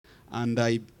And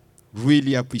I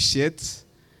really appreciate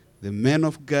the men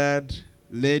of God,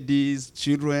 ladies,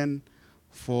 children,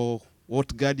 for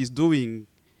what God is doing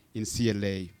in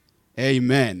CLA.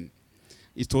 Amen.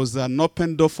 It was an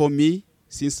open door for me.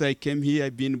 Since I came here,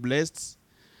 I've been blessed.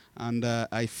 And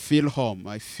I feel home.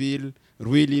 I feel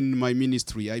really in my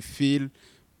ministry. I feel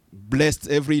blessed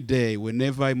every day.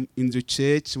 Whenever I'm in the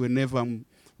church, whenever I'm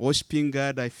worshiping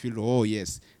God, I feel, oh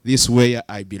yes, this is where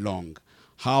I belong.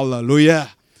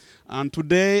 Hallelujah. And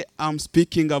today I'm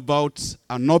speaking about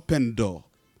an open door.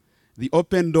 The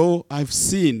open door I've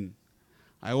seen.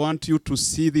 I want you to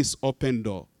see this open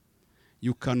door.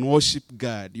 You can worship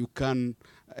God. You can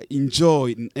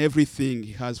enjoy in everything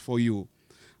He has for you.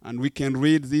 And we can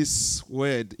read this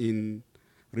word in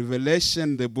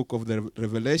Revelation, the book of the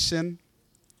Revelation,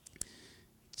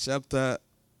 chapter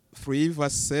 3,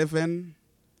 verse 7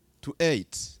 to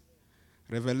 8.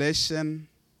 Revelation,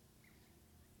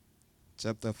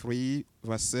 chapter 3,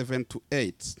 verse 7 to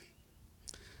 8.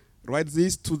 Write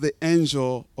this to the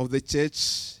angel of the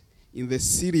church in the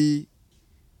city,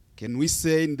 can we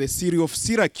say in the city of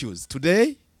Syracuse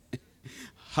today?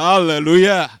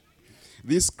 Hallelujah.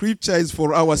 This scripture is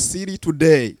for our city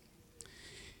today.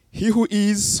 He who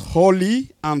is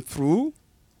holy and true,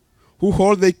 who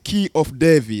holds the key of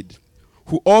David,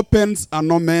 who opens and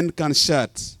no man can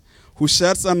shut, who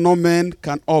shuts and no man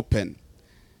can open,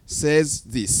 says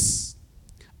this: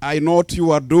 I know what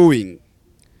you are doing.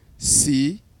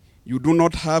 See, you do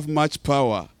not have much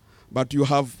power, but you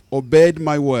have obeyed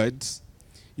my words.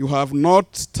 You have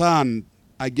not turned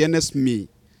against me.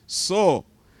 So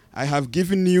I have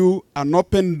given you an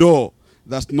open door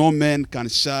that no man can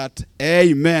shut.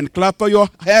 Amen. Clap your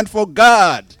hand for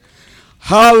God.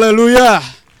 Hallelujah.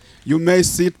 You may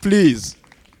sit, please.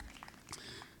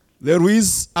 There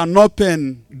is an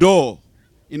open door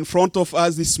in front of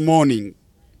us this morning.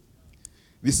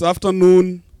 This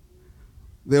afternoon,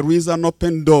 there is an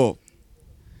open door.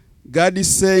 God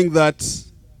is saying that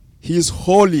He is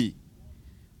holy,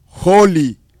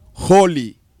 holy,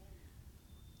 holy.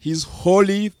 He's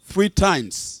holy 3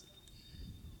 times.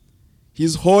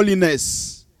 His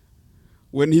holiness,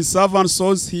 when His servant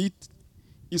saws it,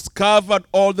 is covered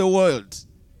all the world.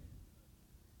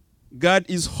 God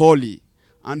is holy,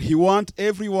 and He wants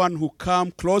everyone who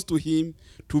come close to Him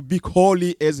to be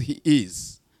holy as He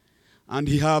is. And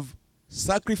He have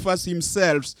sacrificed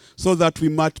Himself so that we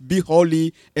might be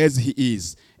holy as He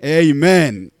is.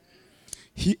 Amen.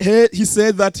 He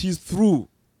said that He's true.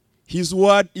 His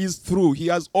word is true. He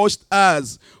has washed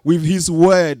us with His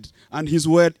word, and His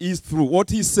word is true. What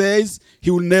He says,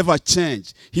 He will never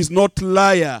change. He's not a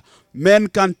liar. Men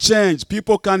can change,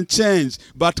 people can change,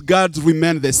 but God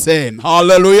remains the same.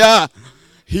 Hallelujah.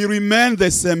 He remains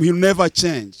the same. He'll never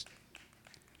change.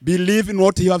 Believe in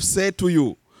what He has said to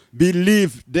you.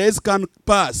 Believe. Days can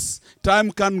pass,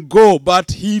 time can go,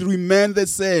 but He remains the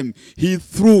same. He's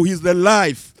true. He's the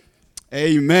life.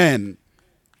 Amen.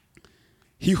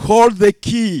 He holds the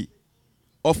key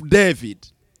of David.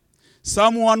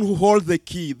 Someone who holds the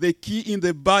key. The key in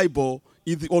the Bible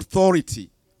is the authority,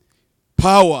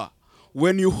 power.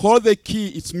 When you hold the key,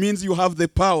 it means you have the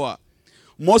power.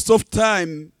 Most of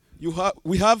time,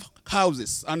 we have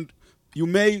houses, and you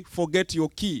may forget your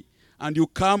key, and you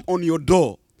come on your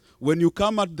door. When you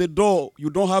come at the door, you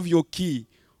don't have your key.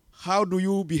 How do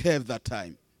you behave that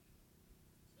time?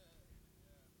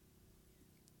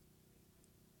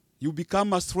 You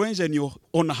become a stranger in your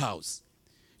own house.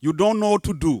 You don't know what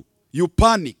to do. You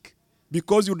panic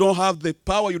because you don't have the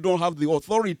power, you don't have the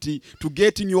authority to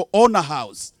get in your own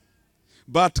house.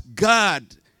 But God,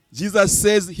 Jesus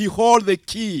says He holds the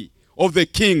key of the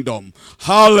kingdom.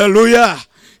 Hallelujah.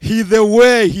 He's the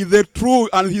way, He's the truth,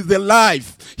 and He's the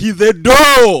life. He's the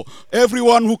door.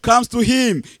 Everyone who comes to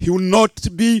Him, He will not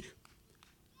be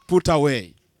put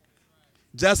away.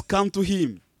 Just come to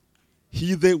Him.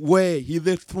 He's the way, He's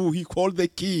the truth, He holds the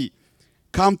key.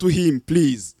 Come to Him,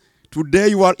 please. Today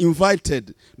you are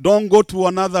invited. Don't go to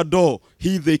another door.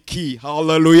 He's the key.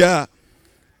 Hallelujah.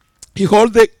 He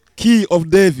holds the key of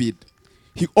David.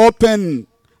 He opened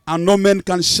and no man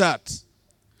can shut.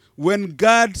 When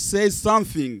God says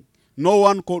something, no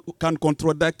one can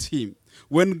contradict Him.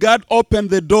 When God opened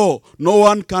the door, no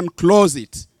one can close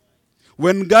it.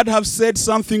 When God has said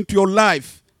something to your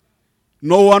life,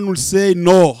 no one will say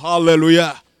no.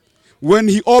 Hallelujah. When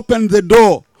He opened the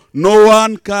door, no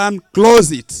one can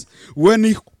close it. When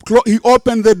He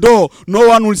opened the door, no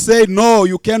one will say no,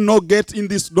 you cannot get in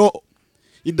this door.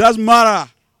 It doesn't matter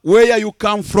where you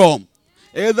come from.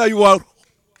 Either you are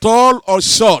tall or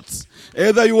short.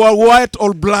 Either you are white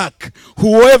or black.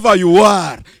 Whoever you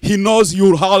are, He knows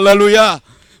you. Hallelujah.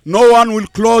 No one will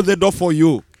close the door for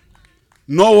you.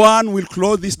 No one will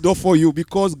close this door for you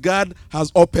because God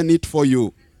has opened it for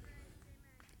you.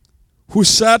 Who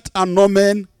shut and no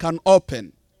man can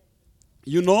open.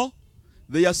 You know,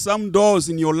 there are some doors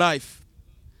in your life.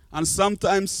 And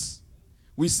sometimes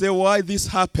we say, why this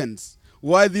happens?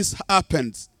 Why this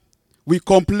happens? We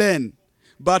complain.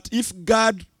 But if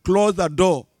God closed the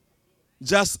door,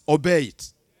 just obey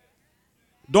it.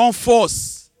 Don't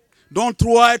force. Don't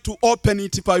try to open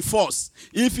it by force.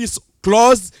 If it's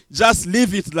closed, just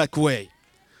leave it that way.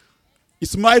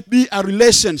 It might be a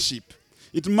relationship.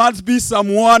 It might be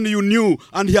someone you knew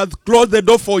and he has closed the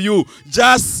door for you.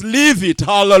 Just leave it.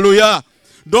 Hallelujah.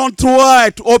 Don't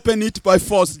try to open it by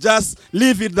force. Just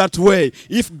leave it that way.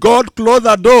 If God closed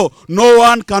the door, no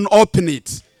one can open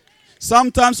it.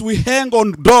 Sometimes we hang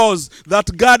on doors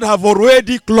that God have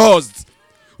already closed.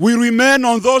 We remain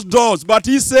on those doors. But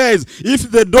he says, if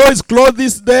the door is closed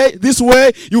this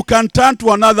way, you can turn to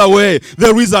another way.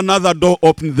 There is another door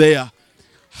open there.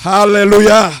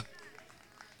 Hallelujah.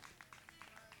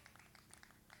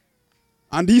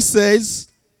 And he says,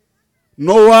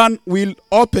 no one will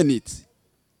open it.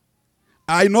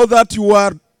 I know what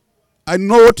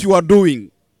you are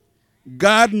doing.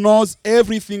 God knows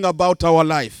everything about our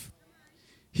life.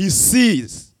 He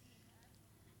sees.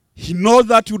 He knows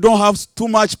that you don't have too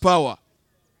much power.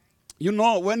 You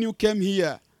know, when you came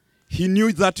here, he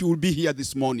knew that you would be here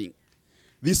this morning.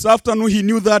 This afternoon, he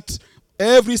knew that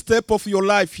every step of your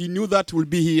life, he knew that you will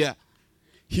be here.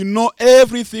 He knows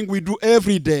everything we do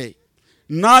every day.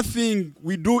 Nothing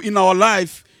we do in our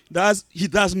life, he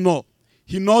does know.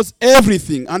 He knows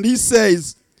everything. And he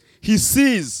says, he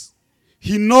sees,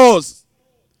 he knows.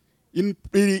 In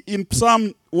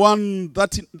Psalm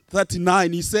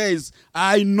 139, he says,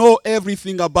 I know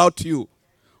everything about you.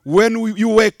 When you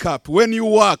wake up, when you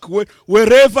work,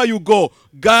 wherever you go,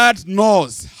 God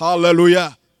knows.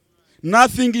 Hallelujah.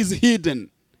 Nothing is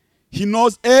hidden. He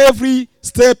knows every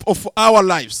step of our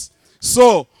lives.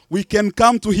 So we can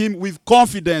come to him with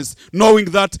confidence, knowing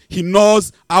that he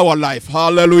knows our life.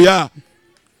 Hallelujah.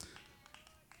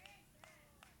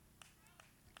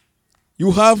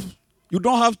 You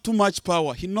don't have too much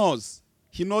power. He knows.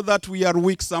 He knows that we are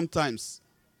weak sometimes.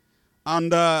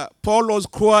 And Paul was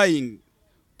crying.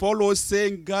 Paul was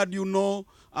saying, God, you know,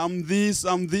 I'm this.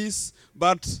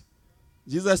 But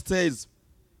Jesus says,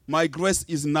 my grace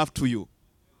is enough to you.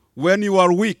 When you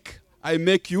are weak, I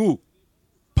make you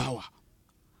power.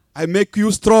 I make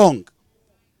you strong.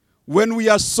 When we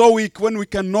are so weak, when we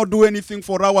cannot do anything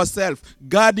for ourselves,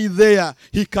 God is there.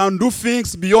 He can do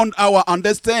things beyond our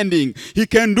understanding. He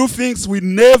can do things we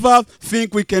never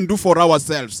think we can do for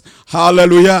ourselves.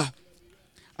 Hallelujah.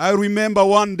 I remember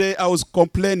one day I was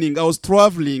complaining. I was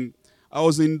traveling. I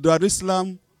was in Dar es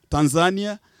Salaam,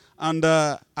 Tanzania, and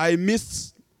I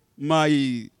missed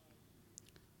my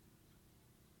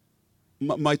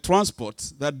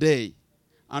transport that day.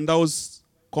 And I was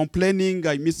complaining,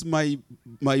 I missed my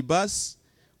bus,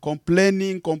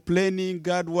 complaining,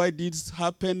 God, why did this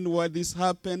happen, why this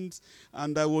happened?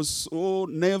 And I was so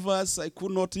nervous, I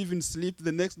could not even sleep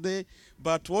the next day.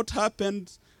 But what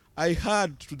happened, I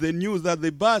heard the news that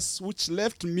the bus which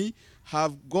left me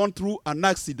have gone through an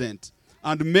accident,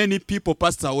 and many people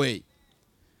passed away.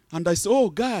 And I said, oh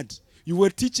God, you were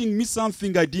teaching me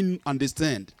something I didn't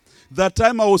understand. That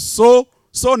time I was so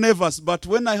nervous, but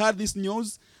when I heard this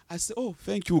news, I said, oh,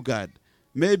 thank you, God.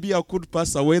 Maybe I could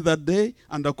pass away that day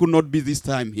and I could not be this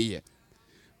time here.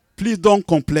 Please don't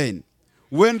complain.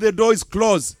 When the door is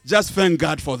closed, just thank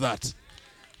God for that.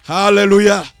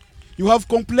 Hallelujah. You have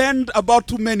complained about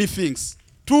too many things.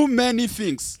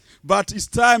 But it's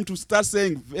time to start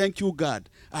saying, thank you, God.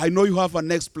 I know you have a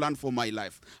next plan for my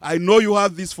life. I know you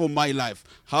have this for my life.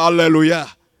 Hallelujah.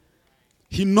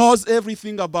 He knows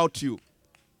everything about you.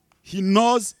 He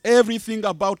knows everything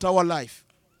about our life.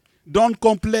 Don't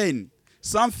complain.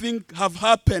 Something have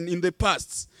happened in the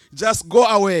past. Just go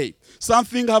away.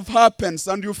 Something have happened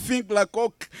and you think like,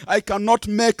 oh, I cannot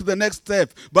make the next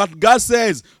step. But God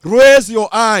says, raise your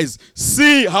eyes.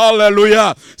 See,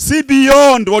 hallelujah. See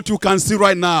beyond what you can see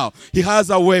right now. He has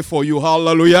a way for you,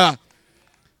 hallelujah.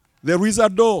 There is a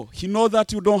door. He knows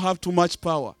that you don't have too much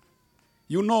power.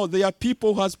 You know, there are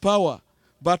people who has power.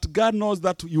 But God knows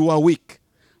that you are weak.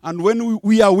 And when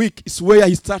we are weak, it's where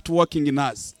he starts working in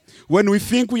us. When we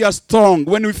think we are strong,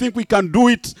 when we think we can do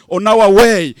it on our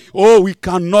way, oh, we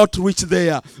cannot reach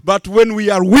there. But when we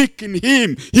are weak in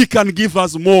him, he can give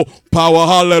us more power.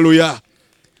 Hallelujah.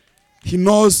 He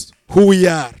knows who we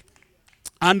are.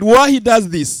 And why he does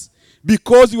this?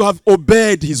 Because you have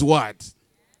obeyed his word.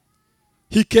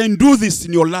 He can do this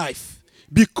in your life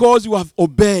because you have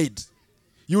obeyed.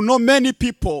 You know, many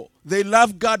people, they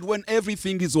love God when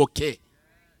everything is okay.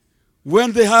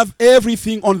 when they have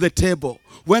everything on the table,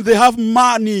 when they have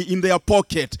money in their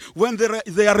pocket, when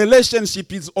their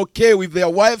relationship is okay with their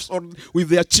wives or with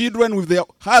their children, with their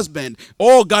husband.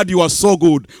 Oh, God, you are so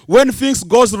good. When things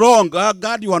goes wrong,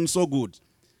 God, you are so good.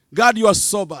 God, you are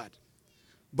so bad.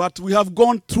 But we have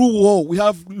gone through war. We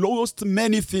have lost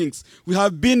many things. We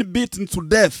have been beaten to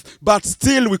death. But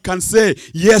still we can say,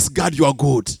 yes, God, you are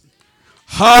good.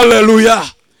 Hallelujah.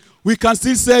 We can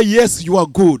still say, yes, you are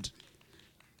good.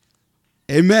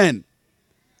 Amen.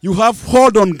 You have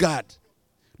hold on God.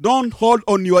 Don't hold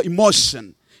on your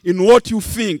emotion. In what you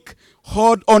think,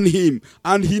 hold on him.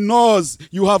 And he knows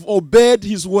you have obeyed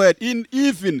his word.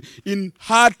 Even in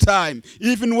hard time,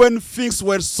 even when things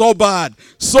were so bad.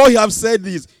 So he has said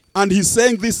this, and he's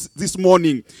saying this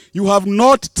morning. You have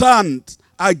not turned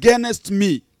against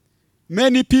me.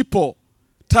 Many people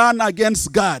turn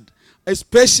against God,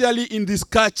 especially in this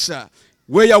culture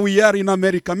where we are in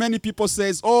America. Many people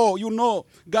says, oh, you know,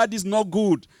 God is not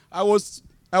good. I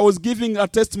was giving a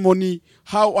testimony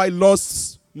how I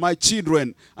lost my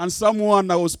children,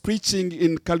 and I was preaching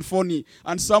in California,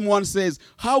 and someone says,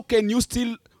 how can you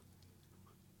still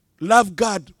love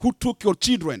God who took your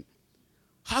children?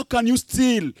 How can you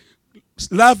still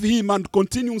love him and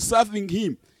continue serving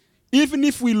him? Even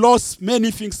if we lost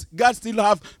many things, God still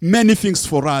have many things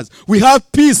for us. We have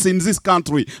peace in this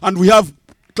country, and we have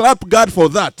clap God for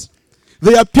that.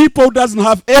 There are people who doesn't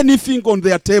have anything on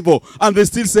their table, and they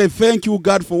still say, thank you,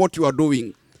 God, for what you are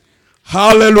doing.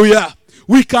 Hallelujah.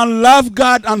 We can love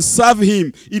God and serve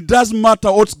him. It doesn't matter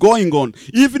what's going on.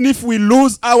 Even if we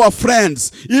lose our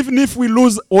friends, even if we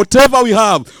lose whatever we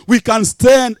have, we can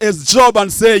stand as Job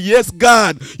and say, yes,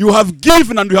 God, you have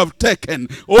given and you have taken.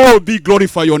 Oh, be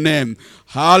glorify your name.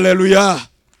 Hallelujah.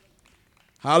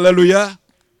 Hallelujah.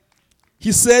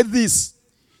 He said this,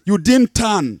 you didn't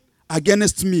turn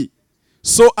against me.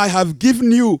 So I have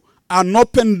given you an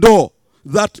open door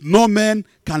that no man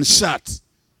can shut.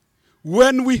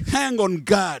 When we hang on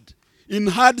God in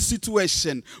hard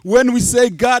situation, when we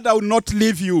say, God, I will not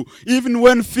leave you, even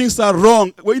when things are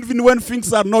wrong, even when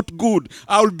things are not good,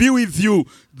 I will be with you.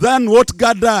 Then what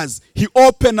God does, he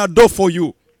opens a door for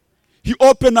you. He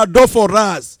opens a door for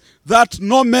us that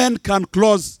no man can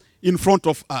close in front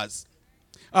of us.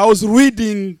 I was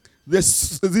reading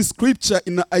this scripture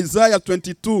in Isaiah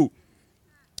 22.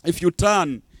 If you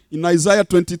turn in Isaiah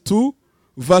 22,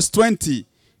 verse 20,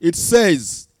 it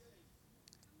says,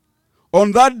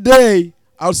 on that day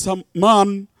I'll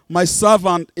summon my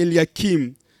servant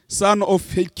Eliakim, son of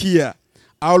Hilkiah.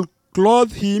 I'll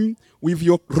clothe him with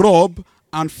your robe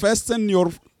and fasten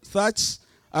your thatch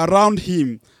around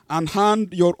him and hand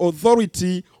your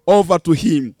authority over to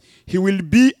him. He will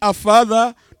be a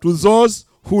father to those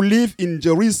who live in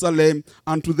Jerusalem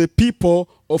and to the people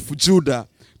of Judah.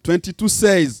 22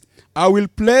 says, I will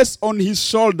place on his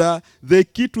shoulder the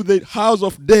key to the house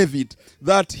of David,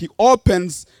 that he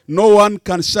opens, no one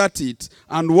can shut it,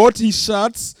 and what he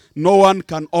shuts, no one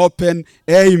can open.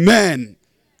 Amen.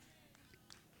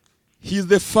 He's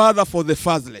the father for the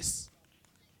fatherless.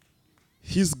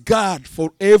 He's God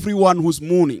for everyone who's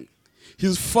mourning.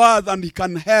 He's father, and he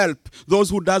can help those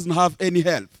who doesn't have any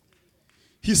help.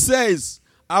 He says,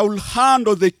 I will hand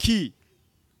the key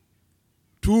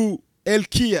to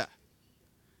Hilkiah.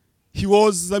 He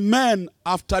was the man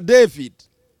after David.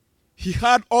 He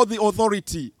had all the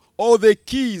authority. All the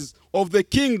keys of the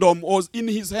kingdom was in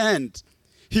his hand.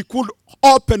 He could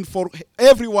open for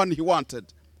everyone he wanted.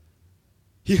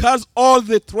 He has all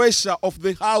the treasure of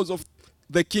the house of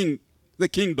the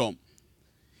kingdom.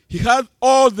 He has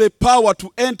all the power to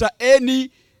enter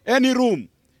any room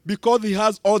because he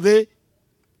has all the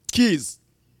keys.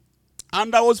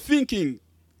 And I was thinking,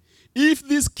 if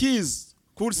these keys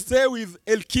could stay with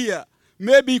Hilkiah,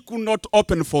 maybe he could not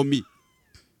open for me.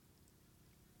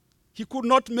 He could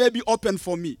not maybe open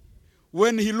for me.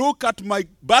 When he look at my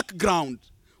background,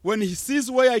 when he sees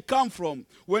where I come from,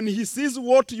 when he sees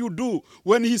what you do,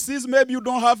 when he sees maybe you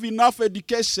don't have enough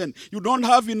education, you don't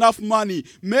have enough money,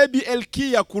 maybe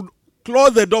Hilkiah could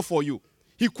close the door for you.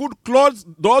 He could close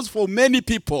doors for many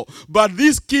people, but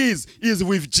these keys is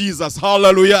with Jesus.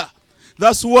 Hallelujah.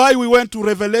 That's why we went to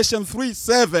Revelation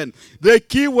 3:7. The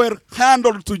key were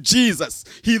handed to Jesus.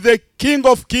 He's the King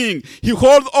of Kings. He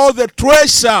holds all the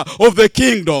treasure of the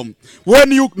kingdom.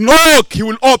 When you knock, he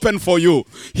will open for you.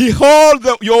 He holds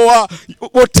your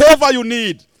whatever you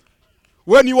need.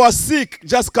 When you are sick,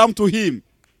 just come to him.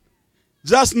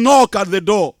 Just knock at the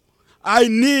door. I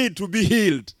need to be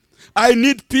healed. I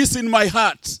need peace in my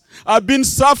heart. I've been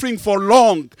suffering for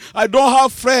long. I don't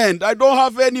have friend. I don't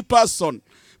have any person.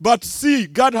 But see,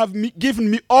 God have given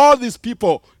me all these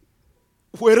people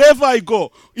wherever I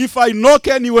go, if I knock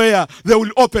anywhere, they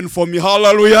will open for me.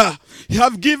 Hallelujah. He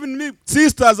have given me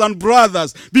sisters and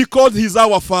brothers because he's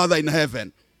our Father in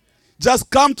heaven. Just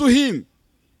come to him.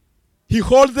 He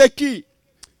holds the key.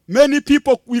 Many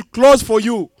people will close for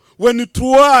you. When you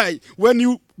try, when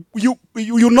you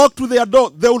knock to their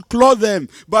door, they will close them.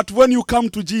 But when you come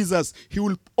to Jesus, he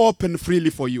will open freely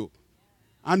for you.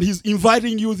 And he's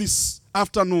inviting you this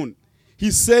afternoon.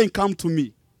 He's saying, come to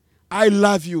me. I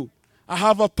love you. I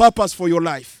have a purpose for your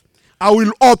life. I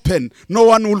will open. No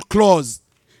one will close.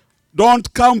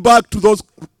 Don't come back to those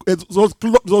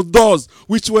doors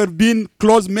which were being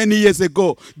closed many years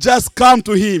ago. Just come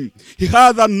to him. He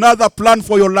has another plan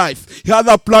for your life. He has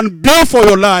a plan B for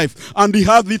your life. And he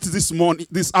has it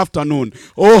this afternoon.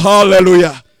 Oh,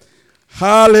 hallelujah.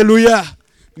 Hallelujah.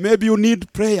 Maybe you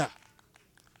need prayer.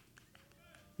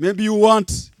 Maybe you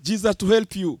want Jesus to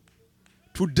help you.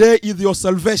 Today is your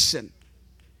salvation.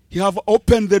 He have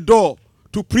opened the door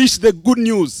to preach the good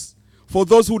news for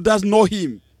those who does know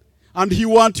him. And he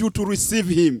wants you to receive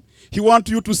him. He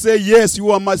wants you to say, yes,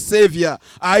 you are my Savior.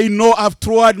 I know I've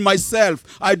tried myself.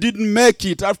 I didn't make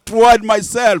it. I've tried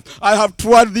myself. I have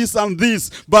tried this and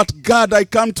this. But God, I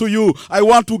come to you. I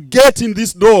want to get in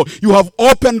this door you have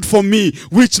opened for me,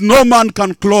 which no man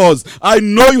can close. I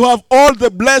know you have all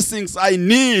the blessings I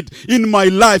need in my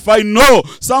life. I know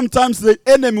sometimes the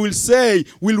enemy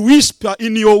will whisper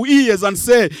in your ears and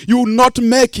say, you will not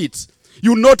make it.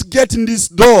 You not get in this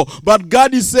door. But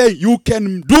God is saying, you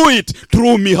can do it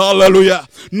through me. Hallelujah.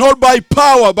 Not by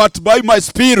power, but by my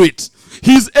spirit.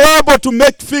 He's able to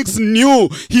make things new.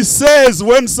 He says,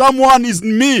 when someone is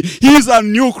in me, he is a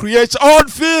new creation. All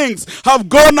things have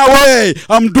gone away.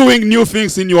 I'm doing new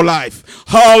things in your life.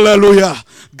 Hallelujah.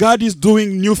 God is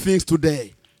doing new things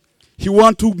today. He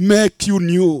wants to make you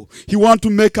new. He wants to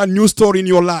make a new story in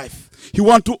your life. He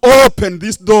wants to open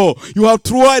this door. You have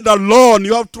tried alone.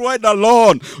 You have tried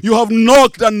alone. You have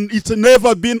knocked and it's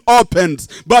never been opened.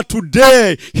 But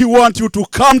today, he wants you to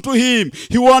come to him.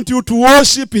 He wants you to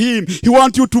worship him. He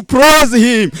wants you to praise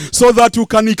him so that you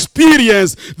can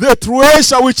experience the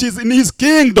treasure which is in his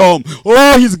kingdom.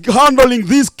 Oh, he's handling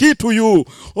this key to you.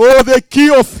 Oh, the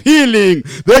key of healing.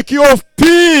 The key of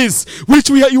peace, which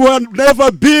you have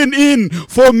never been in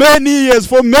for many years,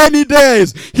 for many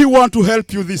days. He wants to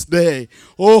help you this day.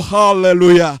 Oh,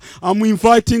 hallelujah. I'm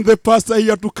inviting the pastor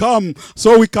here to come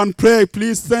so we can pray.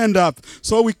 Please stand up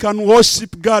so we can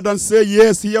worship God and say,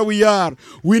 yes, here we are.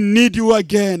 We need you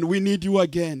again. We need you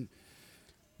again.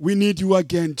 We need you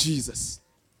again, Jesus.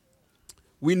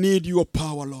 We need your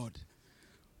power, Lord.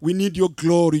 We need your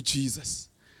glory, Jesus.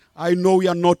 I know we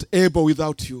are not able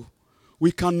without you.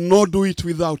 We cannot do it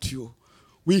without you.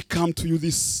 We come to you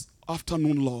this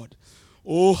afternoon, Lord.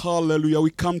 Oh, hallelujah.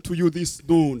 We come to you this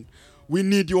noon. We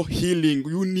need your healing.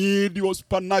 You need your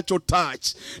supernatural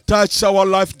touch. Touch our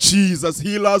life, Jesus.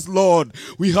 Heal us, Lord.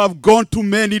 We have gone to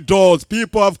many doors.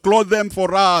 People have closed them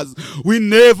for us. We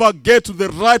never get to the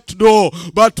right door.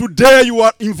 But today you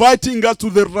are inviting us to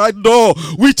the right door,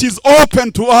 which is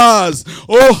open to us.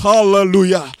 Oh,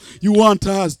 hallelujah. You want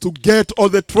us to get all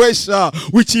the treasure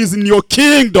which is in your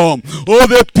kingdom. Oh,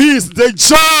 the peace, the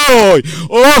joy.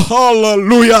 Oh,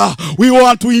 hallelujah. We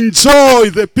want to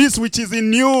enjoy the peace which is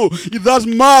in you. It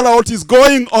doesn't matter what is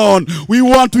going on. We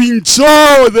want to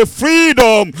enjoy the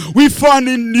freedom we find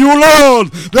in you,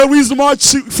 Lord. There is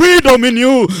much freedom in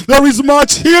you. There is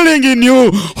much healing in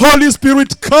you. Holy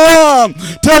Spirit, come.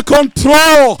 Take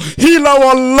control. Heal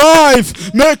our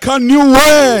life. Make a new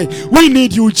way. We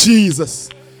need you,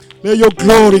 Jesus. May your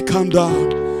glory come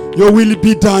down. Your will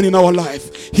be done in our life.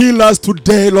 Heal us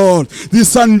today, Lord. This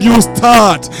is a new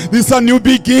start. This is a new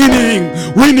beginning.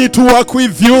 We need to work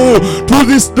with you. To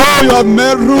this day you have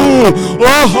made room.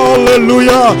 Oh,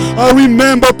 hallelujah. I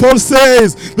remember Paul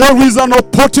says, there is an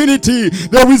opportunity.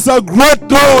 There is a great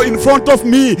door in front of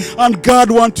me. And God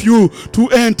wants you to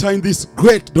enter in this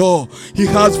great door he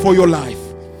has for your life.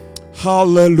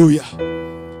 Hallelujah.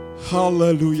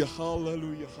 Hallelujah. Hallelujah.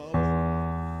 Hallelujah.